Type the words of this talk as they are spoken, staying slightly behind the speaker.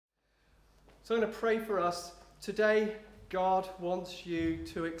So I'm going to pray for us. Today, God wants you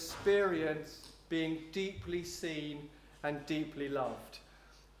to experience being deeply seen and deeply loved.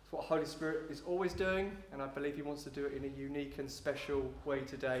 It's what Holy Spirit is always doing, and I believe he wants to do it in a unique and special way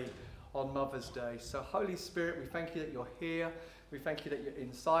today on Mother's Day. So Holy Spirit, we thank you that you're here. We thank you that you're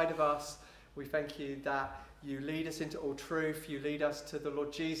inside of us. We thank you that you lead us into all truth. You lead us to the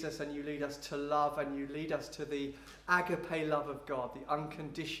Lord Jesus, and you lead us to love, and you lead us to the agape love of God, the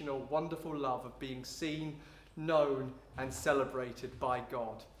unconditional, wonderful love of being seen, known, and celebrated by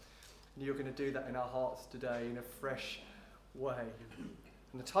God. And you're going to do that in our hearts today in a fresh way.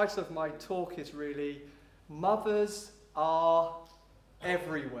 And the title of my talk is really, Mothers Are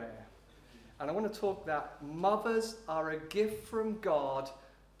Everywhere. And I want to talk that mothers are a gift from God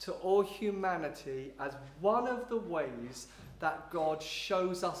to all humanity as one of the ways that God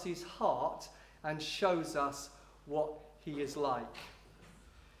shows us his heart and shows us what he is like.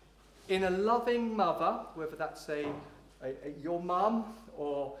 In a loving mother, whether that's your mum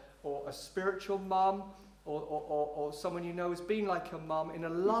or a spiritual mum or someone you know has been like a mum, in a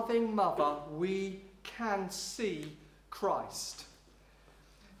loving mother we can see Christ.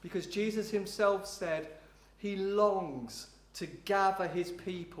 Because Jesus himself said he longs to gather his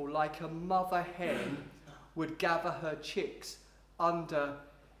people like a mother hen would gather her chicks under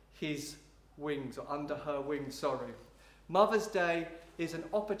his wings, or under her wings, sorry. Mother's Day is an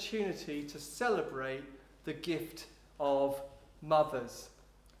opportunity to celebrate the gift of mothers.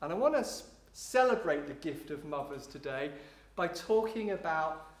 And I want to celebrate the gift of mothers today by talking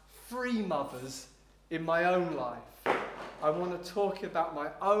about 3 mothers in my own life. I want to talk about my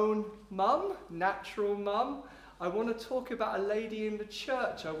own mum, natural mum. I want to talk about a lady in the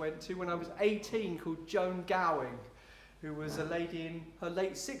church I went to when I was 18 called Joan Gowing, who was a lady in her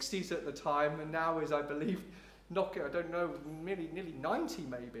late 60s at the time and now is, I believe, nearly 90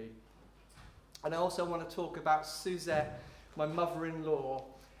 maybe. And I also want to talk about Suzette, my mother-in-law,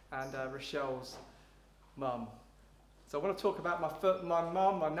 and Rochelle's mum. So I want to talk about my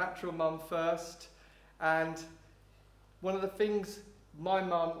mum, my natural mum first. And one of the things my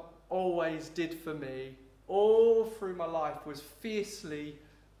mum always did for me all through my life was fiercely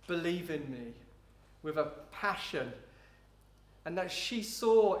believe in me with a passion, and that she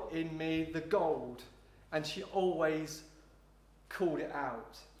saw in me the gold and she always called it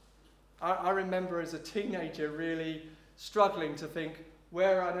out. I remember as a teenager really struggling to think,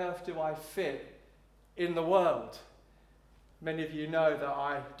 where on earth do I fit in the world? Many of you know that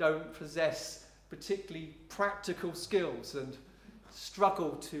I don't possess particularly practical skills and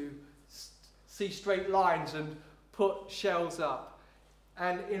struggle to see straight lines and put shells up.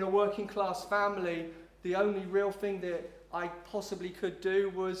 And in a working class family, the only real thing that I possibly could do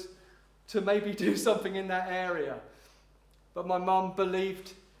was to maybe do something in that area. But my mum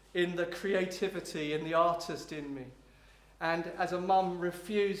believed in the creativity and the artist in me. And as a mum,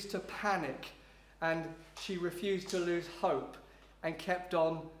 refused to panic, and she refused to lose hope and kept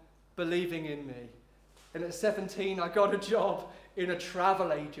on believing in me. And at 17, I got a job in a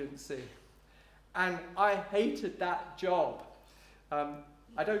travel agency. And I hated that job.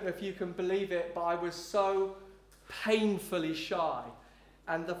 I don't know if you can believe it, but I was so painfully shy.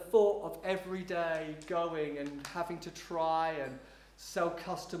 And the thought of every day going and having to try and sell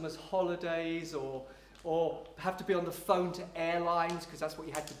customers holidays or have to be on the phone to airlines, because that's what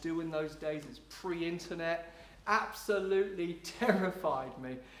you had to do in those days, it's pre-internet, absolutely terrified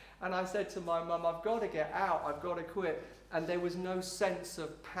me. And I said to my mum, I've got to get out, I've got to quit. And there was no sense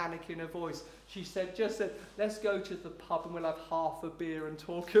of panic in her voice. She said, let's go to the pub and we'll have half a beer and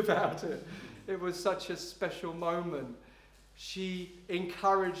talk about it. It was such a special moment. She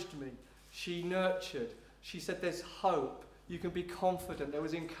encouraged me. She nurtured. She said, there's hope. You can be confident. There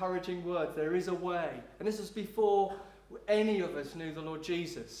was encouraging words. There is a way. And this was before any of us knew the Lord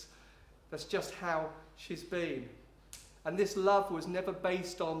Jesus. That's just how she's been. And this love was never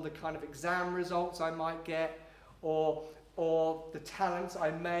based on the kind of exam results I might get or the talents I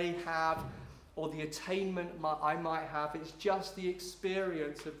may have or the attainment I might have. It's just the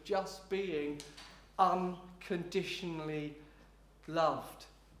experience of just being unconditionally loved.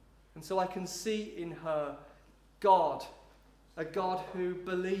 And so I can see in her God, a God who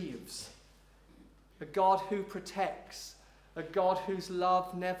believes, a God who protects, a God whose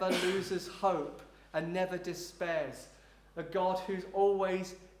love never loses hope and never despairs, a God who's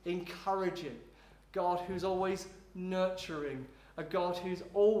always encouraging, God who's always nurturing, a God who's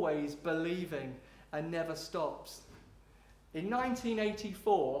always believing and never stops. In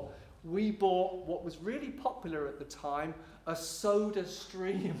 1984, we bought what was really popular at the time, a Soda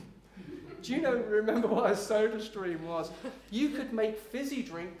Stream. Do you remember what a soda stream was? You could make fizzy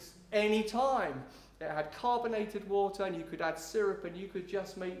drinks any time. It had carbonated water and you could add syrup and you could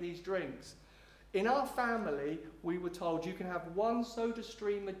just make these drinks. In our family, we were told you can have one soda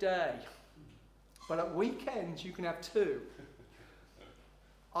stream a day, but at weekends you can have two.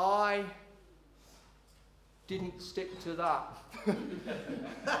 I didn't stick to that.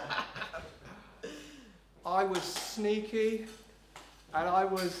 I was sneaky and I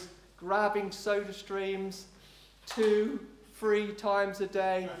was grabbing soda streams 2-3 times a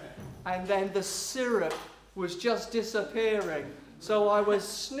day, and then the syrup was just disappearing. So I was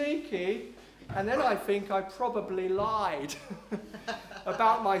sneaky, and then I think I probably lied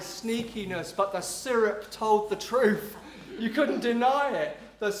about my sneakiness, but the syrup told the truth. You couldn't deny it.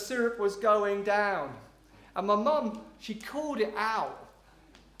 The syrup was going down. And my mum, she called it out.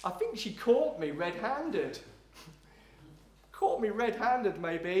 I think she caught me red-handed. Caught me red-handed,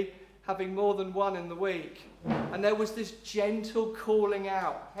 maybe, having more than one in the week. And there was this gentle calling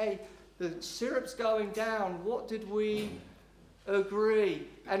out. Hey, the syrup's going down. What did we agree?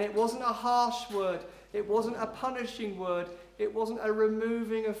 And it wasn't a harsh word. It wasn't a punishing word. It wasn't a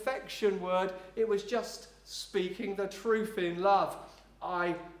removing affection word. It was just speaking the truth in love.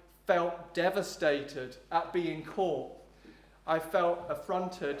 I felt devastated at being caught. I felt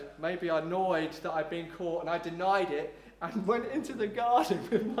affronted, maybe annoyed that I'd been caught, and I denied it and went into the garden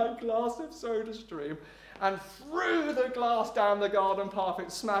with my glass of soda stream and threw the glass down the garden path.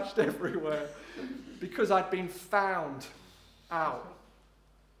 It smashed everywhere because I'd been found out.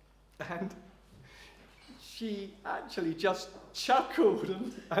 And she actually just chuckled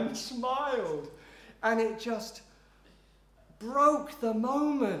and smiled, and it just broke the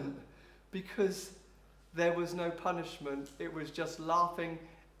moment because there was no punishment. It was just laughing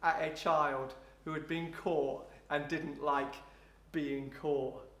at a child who had been caught and didn't like being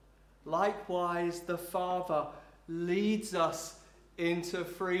caught. Likewise, the Father leads us into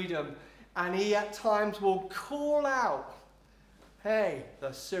freedom, and he at times will call out, hey,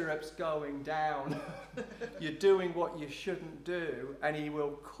 the syrup's going down. You're doing what you shouldn't do. And he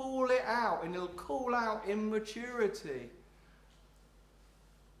will call it out, and he'll call out immaturity.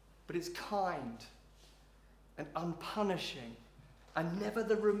 But it's kind and unpunishing, and never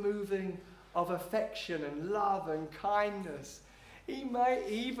the removing of affection and love and kindness. He may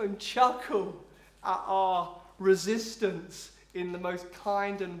even chuckle at our resistance in the most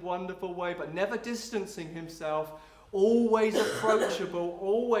kind and wonderful way, but never distancing himself, always approachable,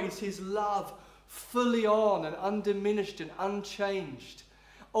 always his love fully on and undiminished and unchanged,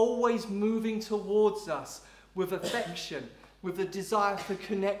 always moving towards us with affection, with the desire for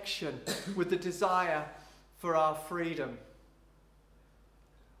connection, with the desire for our freedom.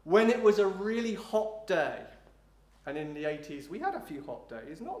 When it was a really hot day, and in the 80s we had a few hot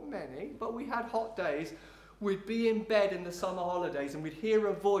days, not many, but we had hot days, we'd be in bed in the summer holidays and we'd hear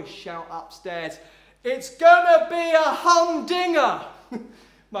a voice shout upstairs, "It's gonna be a humdinger!"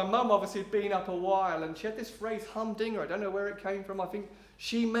 My mum obviously had been up a while, and she had this phrase, humdinger. I don't know where it came from. I think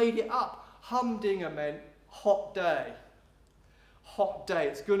she made it up. Humdinger meant hot day. Hot day.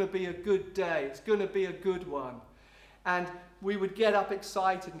 It's going to be a good day. It's going to be a good one. And we would get up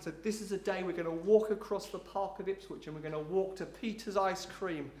excited and say, this is a day we're going to walk across the Park of Ipswich and we're going to walk to Peter's Ice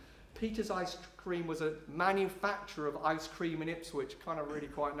Cream. Peter's Ice Cream was a manufacturer of ice cream in Ipswich, kind of really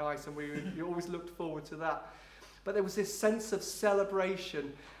quite nice, and we always looked forward to that. But there was this sense of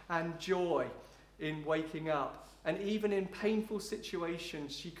celebration and joy in waking up. And even in painful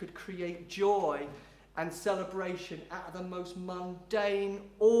situations, she could create joy and celebration out of the most mundane,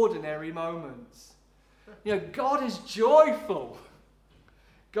 ordinary moments. You know, God is joyful.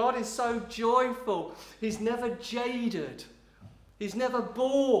 God is so joyful. He's never jaded. He's never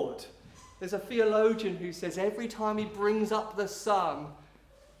bored. There's a theologian who says every time he brings up the sun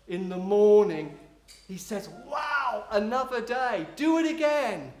in the morning, he says, wow, another day. Do it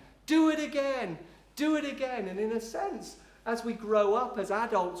again. Do it again. Do it again. And in a sense, as we grow up as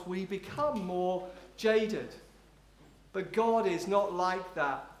adults, we become more jaded. But God is not like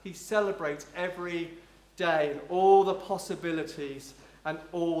that. He celebrates every day and all the possibilities and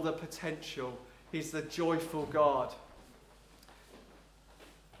all the potential. He's the joyful God.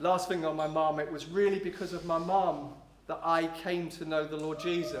 Last thing on my mum, it was really because of my mum that I came to know the Lord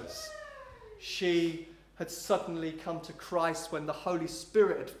Jesus. She had suddenly come to Christ when the Holy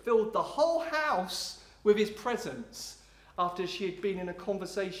Spirit had filled the whole house with his presence after she had been in a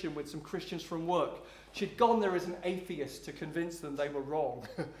conversation with some Christians from work. She'd gone there as an atheist to convince them they were wrong.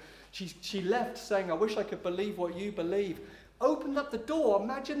 She left saying, I wish I could believe what you believe. Opened up the door,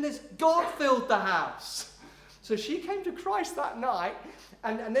 imagine this, God filled the house. So she came to Christ that night,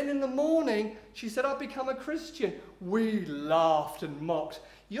 and then in the morning, she said, I've become a Christian. We laughed and mocked.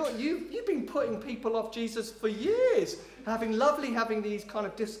 You've been putting people off Jesus for years, having these kind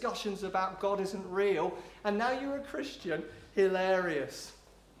of discussions about God isn't real, and now you're a Christian. Hilarious.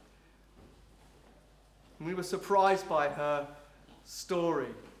 And we were surprised by her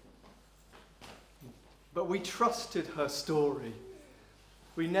story. But we trusted her story.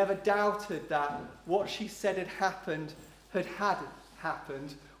 We never doubted that what she said had happened.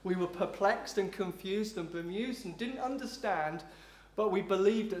 We were perplexed and confused and bemused and didn't understand, but we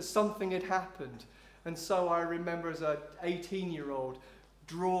believed that something had happened. And so I remember as an 18-year-old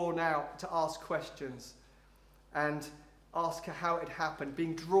drawn out to ask questions and ask her how it happened,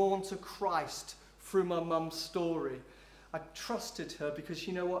 being drawn to Christ through my mum's story. I trusted her because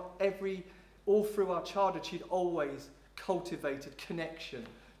you know what? All through our childhood, she'd always cultivated connection.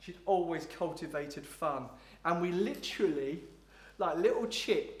 She'd always cultivated fun. And we literally, like little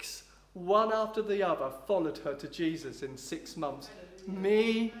chicks, one after the other, followed her to Jesus in 6 months.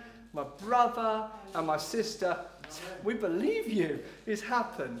 Me, my brother, and my sister. We believe you. It's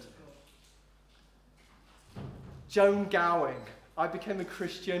happened. Joan Gowing. I became a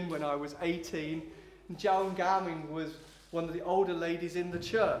Christian when I was 18. And Joan Gowing was one of the older ladies in the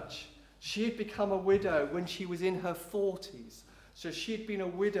church. She had become a widow when she was in her 40s. So she'd been a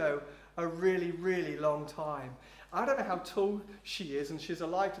widow a really, really long time. I don't know how tall she is, and she's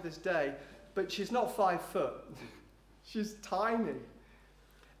alive to this day, but she's not 5 foot. She's tiny.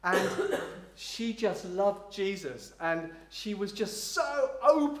 And she just loved Jesus, and she was just so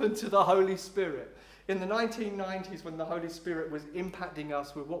open to the Holy Spirit. In the 1990s, when the Holy Spirit was impacting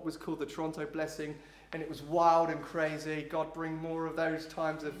us with what was called the Toronto Blessing, and it was wild and crazy, God bring more of those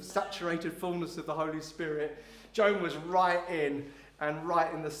times of saturated fullness of the Holy Spirit, Joan was right in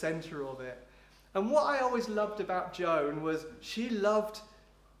the centre of it. And what I always loved about Joan was she loved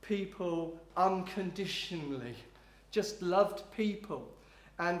people unconditionally, just loved people.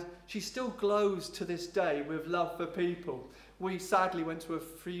 And she still glows to this day with love for people. We sadly went to a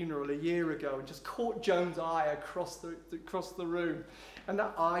funeral a year ago and just caught Joan's eye across the room. And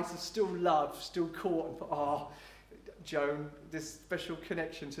that eyes are still love, still caught. And Joan, this special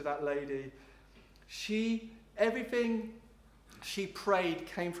connection to that lady. Everything she prayed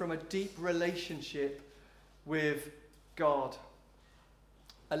came from a deep relationship with God.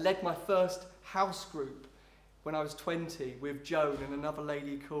 I led my first house group when I was 20 with Joan and another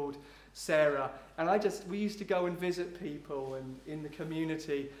lady called Sarah. And we used to go and visit people in the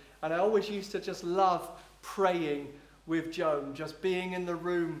community. And I always used to just love praying with Joan, just being in the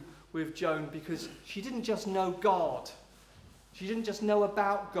room with Joan, because she didn't just know God. She didn't just know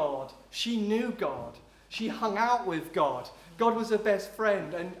about God. She knew God. She hung out with God. God was her best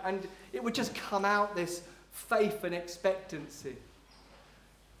friend. And it would just come out, this faith and expectancy.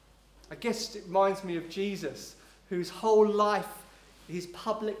 I guess it reminds me of Jesus, whose whole life, his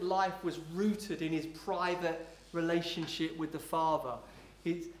public life, was rooted in his private relationship with the Father.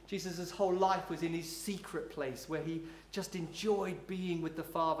 Jesus' whole life was in his secret place where he just enjoyed being with the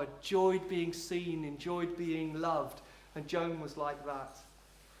Father, enjoyed being seen, enjoyed being loved. And Joan was like that.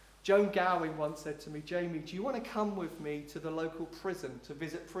 Joan Gowing once said to me, Jamie, do you want to come with me to the local prison to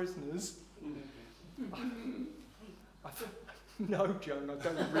visit prisoners? No, Joan, I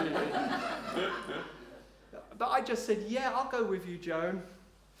don't really. But I just said, yeah, I'll go with you, Joan.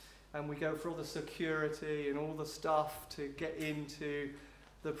 And we go for all the security and all the stuff to get into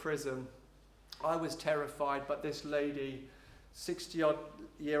the prison. I was terrified, but this lady,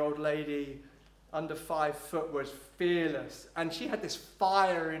 60-odd-year-old lady, under 5 foot, was fearless. And she had this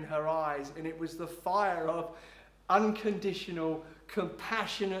fire in her eyes, and it was the fire of unconditional,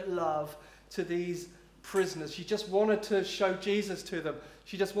 compassionate love to these prisoners. She just wanted to show Jesus to them.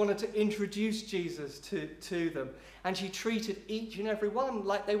 She just wanted to introduce Jesus to them. And she treated each and every one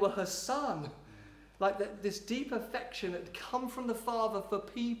like they were her son. Like this deep affection that had come from the Father for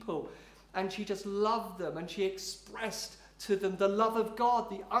people. And she just loved them, and she expressed to them the love of God,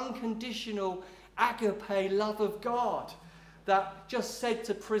 the unconditional agape love of God, that just said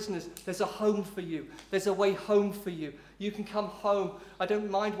to prisoners, there's a home for you. There's a way home for you. You can come home. I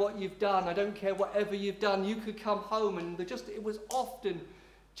don't mind what you've done. I don't care whatever you've done. You could come home. And it was often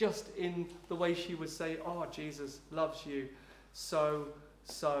just in the way she would say, oh, Jesus loves you so,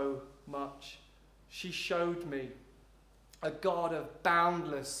 so much. She showed me a God of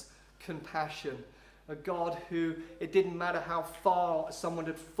boundless compassion, a God who, it didn't matter how far someone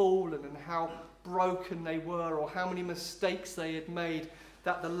had fallen and how broken they were or how many mistakes they had made,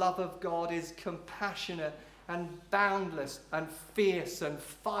 that the love of God is compassionate and boundless and fierce and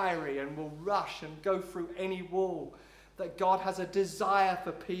fiery and will rush and go through any wall. That God has a desire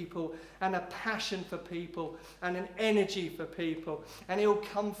for people and a passion for people and an energy for people. And he'll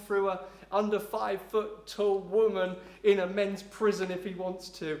come through a under 5 foot tall woman in a men's prison if he wants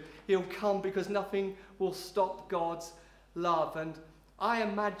to. He'll come because nothing will stop God's love. And I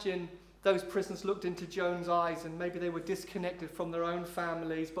imagine those prisoners looked into Joan's eyes, and maybe they were disconnected from their own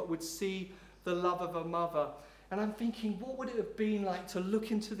families but would see the love of a mother. And I'm thinking, what would it have been like to look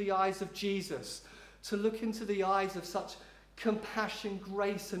into the eyes of Jesus? To look into the eyes of such compassion,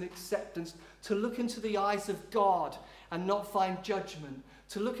 grace and acceptance, to look into the eyes of God and not find judgment,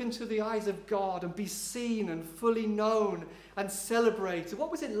 to look into the eyes of God and be seen and fully known and celebrated.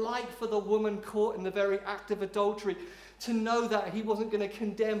 What was it like for the woman caught in the very act of adultery to know that he wasn't going to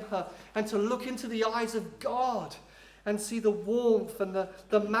condemn her, and to look into the eyes of God and see the warmth and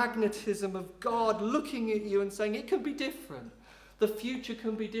the magnetism of God looking at you and saying it can be different. The future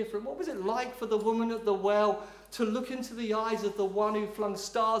can be different. What was it like for the woman at the well to look into the eyes of the one who flung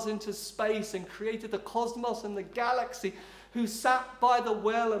stars into space and created the cosmos and the galaxy, who sat by the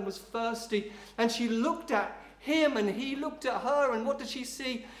well and was thirsty, and she looked at him and he looked at her, and what did she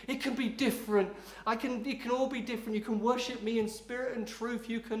see? It can be different. It can all be different. You can worship me in spirit and truth.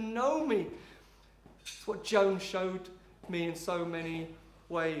 You can know me. It's what Joan showed me in so many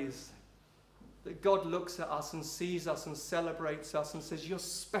ways. That God looks at us and sees us and celebrates us and says, you're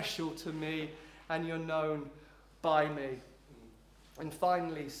special to me and you're known by me. And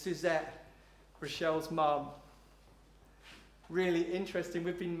finally, Suzette, Rochelle's mum. Really interesting.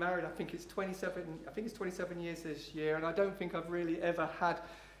 We've been married, I think it's 27 years this year, and I don't think I've really ever had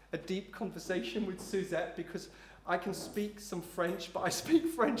a deep conversation with Suzette, because I can speak some French, but I speak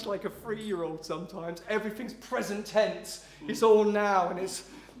French like a 3-year-old sometimes. Everything's present tense. It's all now, and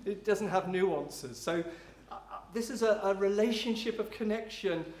it doesn't have nuances. So this is a relationship of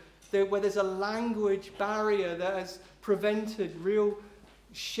connection where there's a language barrier that has prevented real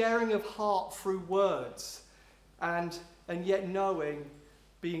sharing of heart through words, and yet knowing,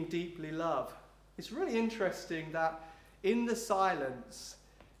 being deeply loved. It's really interesting that in the silence,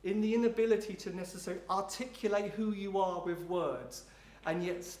 in the inability to necessarily articulate who you are with words, and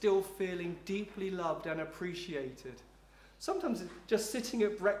yet still feeling deeply loved and appreciated. Sometimes it's just sitting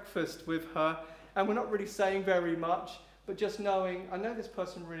at breakfast with her, and we're not really saying very much, but just knowing, I know this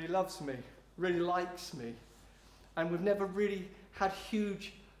person really loves me, really likes me, and we've never really had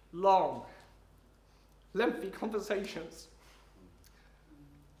huge, long, lengthy conversations.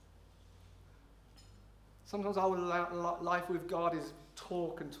 Sometimes our life with God is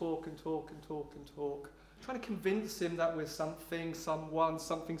talk and talk and talk and talk and talk. Trying to convince him that we're something, someone,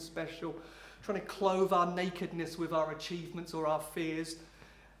 something special. Trying to clothe our nakedness with our achievements or our fears.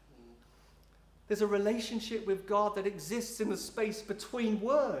 There's a relationship with God that exists in the space between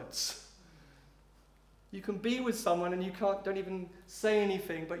words. You can be with someone and you don't even say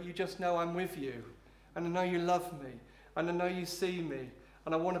anything, but you just know I'm with you. And I know you love me. And I know you see me.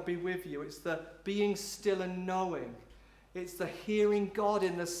 And I want to be with you. It's the being still and knowing. It's the hearing God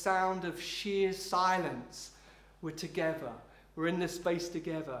in the sound of sheer silence. We're together. We're in this space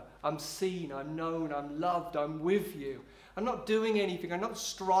together. I'm seen, I'm known, I'm loved, I'm with you. I'm not doing anything. I'm not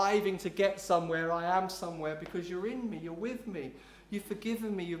striving to get somewhere. I am somewhere because you're in me, you're with me. You've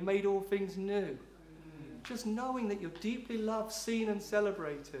forgiven me, you've made all things new. Just knowing that you're deeply loved, seen and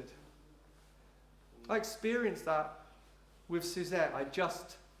celebrated. I experienced that with Suzette. I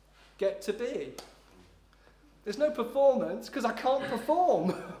just get to be. There's no performance because I can't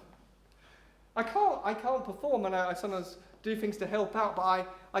perform. I can't perform, and I sometimes do things to help out, but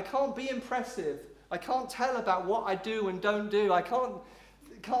I can't be impressive. I can't tell about what I do and don't do. I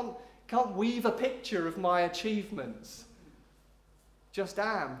can't weave a picture of my achievements. Just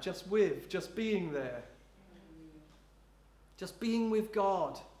am, just with, just being there. Just being with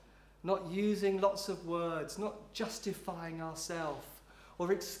God. Not using lots of words, not justifying ourselves,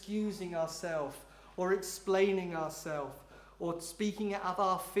 or excusing ourselves, or explaining ourselves, or speaking out of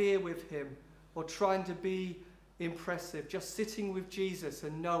our fear with him, or trying to be impressive. Just sitting with Jesus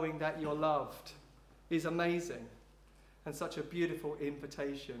and knowing that you're loved is amazing, and such a beautiful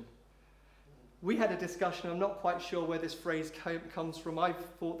invitation. We had a discussion, I'm not quite sure where this phrase comes from. I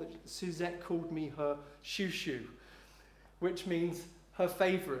thought that Suzette called me her shoo-shoo, which means her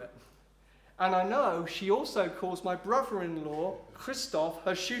favourite. And I know she also calls my brother-in-law, Christoph,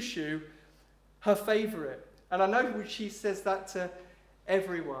 her shoo-shoo, her favourite. And I know she says that to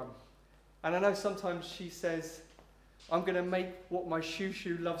everyone. And I know sometimes she says, I'm going to make what my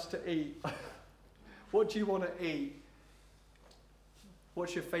shoo-shoo loves to eat. What do you want to eat?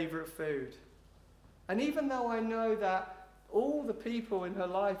 What's your favourite food? And even though I know that all the people in her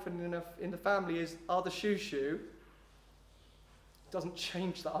life and in the family are the shoo-shoo, it doesn't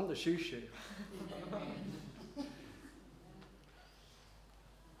change that I'm the shoo-shoo.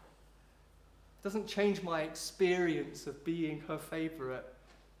 Doesn't change my experience of being her favourite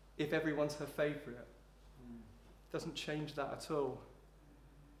if everyone's her favourite. Doesn't change that at all.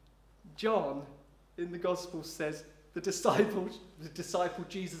 John, in the Gospel, says the disciple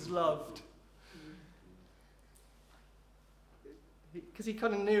Jesus loved. Because he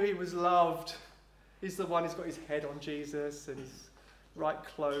kind of knew he was loved. He's the one who's got his head on Jesus and he's right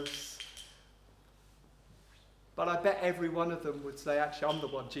close. But I bet every one of them would say, actually, I'm the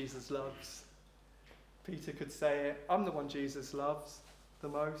one Jesus loves. Peter could say it, I'm the one Jesus loves the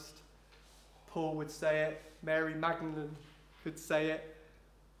most. Paul would say it, Mary Magdalene could say it,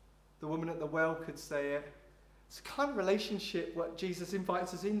 the woman at the well could say it. It's the kind of relationship what Jesus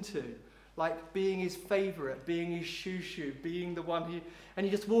invites us into, like being his favourite, being his shoo-shoo, being the one and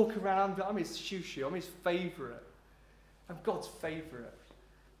you just walk around, I'm his shoo-shoo, I'm his favourite. I'm God's favourite.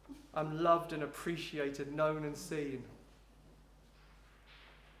 I'm loved and appreciated, known and seen.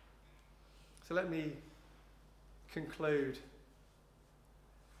 So let me conclude.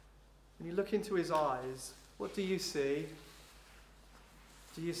 When you look into his eyes, what do you see?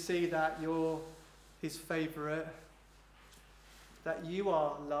 Do you see that you're his favourite? That you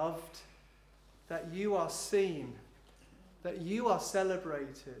are loved? That you are seen? That you are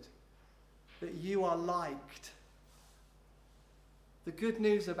celebrated? That you are liked? The good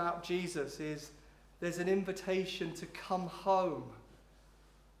news about Jesus is there's an invitation to come home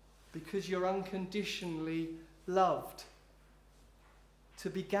because you're unconditionally loved, to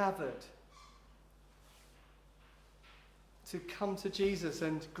be gathered, to come to Jesus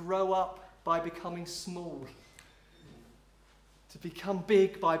and grow up by becoming small, to become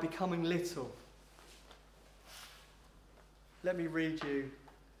big by becoming little. Let me read you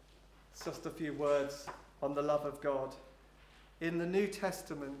just a few words on the love of God. In the New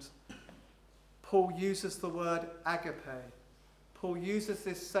Testament, Paul uses the word agape. Paul uses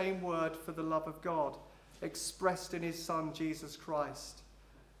this same word for the love of God, expressed in his Son, Jesus Christ.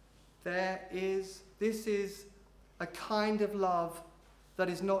 This is a kind of love that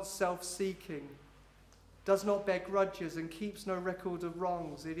is not self-seeking, does not bear grudges and keeps no record of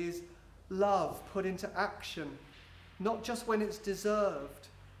wrongs. It is love put into action, not just when it's deserved,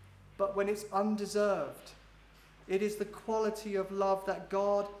 but when it's undeserved. It is the quality of love that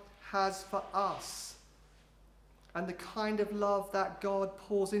God has for us and the kind of love that God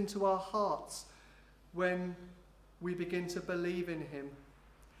pours into our hearts when we begin to believe in him.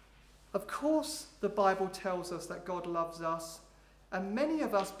 Of course, the Bible tells us that God loves us, and many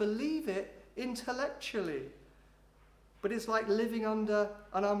of us believe it intellectually. But it's like living under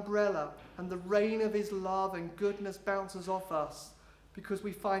an umbrella, and the rain of his love and goodness bounces off us because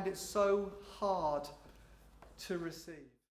we find it so hard to receive.